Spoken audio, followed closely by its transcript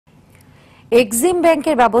Exim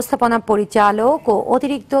ব্যাংকের ব্যবস্থাপনা পরিচালক ও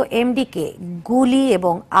অতিরিক্ত এমডিকে গুলি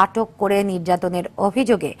এবং আটক করে নির্যাতনের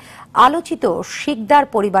অভিযোগে আলোচিত শিকদার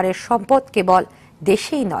পরিবারের সম্পদ কেবল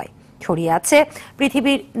দেশেই নয়, ছড়িয়ে আছে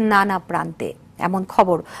পৃথিবীর নানা প্রান্তে। এমন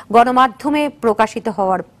খবর গণমাধ্যমে প্রকাশিত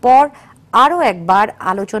হওয়ার পর আরও একবার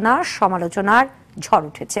আলোচনা সমালোচনার ঝড়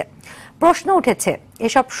উঠেছে। প্রশ্ন উঠেছে,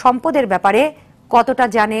 এসব সম্পদের ব্যাপারে কতটা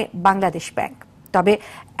জানে বাংলাদেশ ব্যাংক? তবে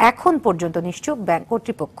এখন পর্যন্ত নিশ্চুপ ব্যাংক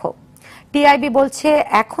কর্তৃপক্ষ। টিআইবি বলছে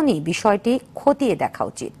এখনই বিষয়টি খতিয়ে দেখা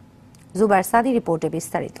উচিত। জুবায়ের সাদি রিপোর্টে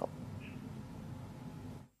বিস্তারিত।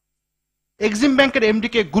 এক্সিম ব্যাংকের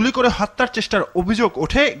এমডিকে গুলি করে হত্যার চেষ্টার অভিযোগ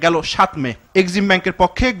ওঠে গেল 7 মে। এক্সিম ব্যাংকের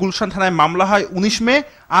পক্ষে গুলশান থানায় মামলা হয় 19 মে,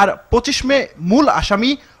 আর 25 মে মূল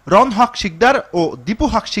আসামি রন হক শিকদার ও দীপু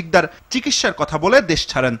হক শিকদার চিকিৎসার কথা বলে দেশ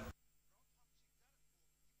ছাড়েন।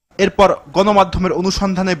 এরপর গণমাধ্যমের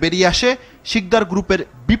অনুসন্ধানে বেরিয়ে আসে শিকদার গ্রুপের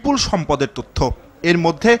বিপুল সম্পদের তথ্য। এর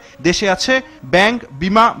মধ্যে দেশে আছে ব্যাংক,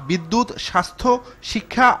 বিমা, বিদ্যুৎ, স্বাস্থ্য,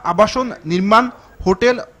 শিক্ষা, আবাসন, নির্মাণ,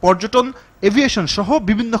 হোটেল, পর্যটন, এভিয়েশন সহ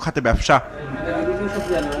বিভিন্ন খাতে ব্যবসা।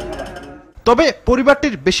 তবে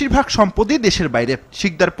পরিবারটির বেশিরভাগ সম্পদই দেশের বাইরে।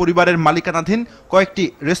 শিকদার পরিবারের মালিকানাধীন কয়েকটি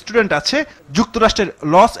রেস্টুরেন্ট আছে যুক্তরাষ্ট্রের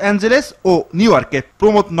লস অ্যাঞ্জেলেস ও নিউ ইয়র্কে।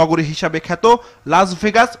 প্রমোদ নগরী হিসাবে খ্যাত লাস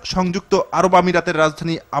ভেগাস, সংযুক্ত আরব আমিরাতের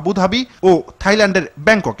রাজধানী আবুধাবি ও থাইল্যান্ডের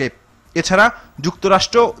ব্যাংককে। এছাড়া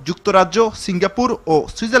যুক্তরাষ্ট্র, যুক্তরাজ্য, সিঙ্গাপুর ও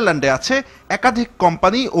সুইজারল্যান্ডে আছে একাধিক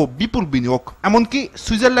কোম্পানি ও বিপুল বিনিয়োগ। এমনকি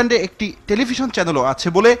সুইজারল্যান্ডে একটি টেলিভিশন চ্যানেলও আছে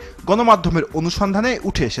বলে গণমাধ্যমের অনুসন্ধানে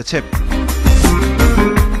উঠে এসেছে।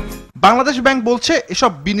 বাংলাদেশ ব্যাংক বলছে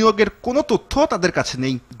এসব বিনিয়োগের কোনো তথ্য তাদের কাছে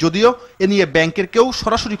নেই, যদিও এ নিয়ে ব্যাংকের কেউ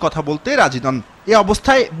সরাসরি কথা বলতে রাজি নন। এ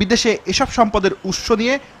অবস্থায় বিদেশে এসব সম্পদের উৎস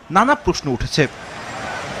নিয়ে নানা প্রশ্ন উঠেছে।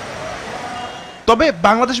 তবে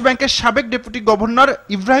বাংলাদেশ ব্যাংকের সাবেক ডেপুটি গভর্নর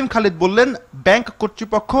ইব্রাহিম খালিদ বললেন, ব্যাংক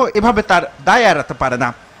কর্তৃপক্ষ এভাবে তার দায় এড়াতে পারে না।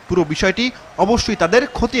 পুরো বিষয়টি অবশ্যই তাদের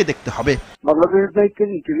খতিয়ে দেখতে হবে। বাংলাদেশ ব্যাংকের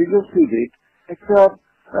ইন্টেলিজেন্স ইউনিট একটা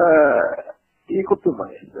করতে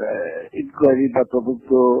পারে, ইনকোয়ারি বা তদন্ত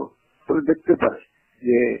করে দেখতে পারে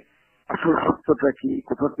যে আসল সত্যটা কি,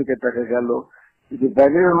 কোথা থেকে টাকা গেল। যদি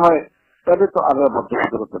বাইরের হয় তাহলে তো আলাদা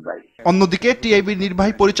মধ্যস্থতা নাই। অন্যদিকে টিআইবির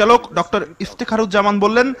নির্বাহী পরিচালক ডক্টর ইফতেখারুজ্জামান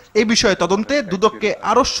বললেন, এই বিষয়ে তদন্তে দুদককে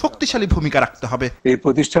আরো শক্তিশালী ভূমিকা রাখতে হবে। এই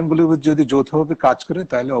প্রতিষ্ঠানগুলো যদি যৌথভাবে কাজ করে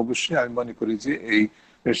তাহলে অবশ্যই আমি মনে করি যে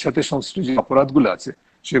এর সাথে সংশ্লিষ্ট যে অপরাধগুলো আছে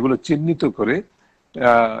সেগুলো চিহ্নিত করে,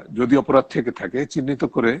 যদি অপরাধ থেকে থাকে চিহ্নিত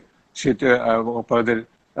করে সেটা অপরাধের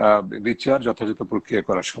বিচার যথাযথ প্রক্রিয়া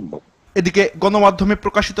করা সম্ভব। এদিকে গণমাধ্যমে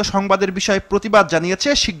প্রকাশিত সংবাদের বিষয়ে প্রতিবাদ জানিয়েছে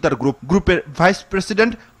শিকদার গ্রুপের ভাইস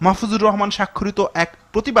প্রেসিডেন্ট মাহফুজুর রহমান স্বাক্ষরিত এক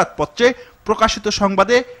প্রতিবাদপত্রে প্রকাশিত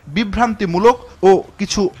সংবাদে বিভ্রান্তিমূলক ও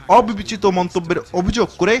কিছু অবিবেচিত মন্তব্যের অভিযোগ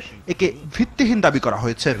করে একে ভিত্তিহীন দাবি করা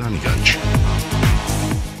হয়েছে।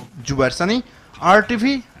 জুবায়ের সানি, RTV,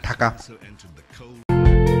 ঢাকা।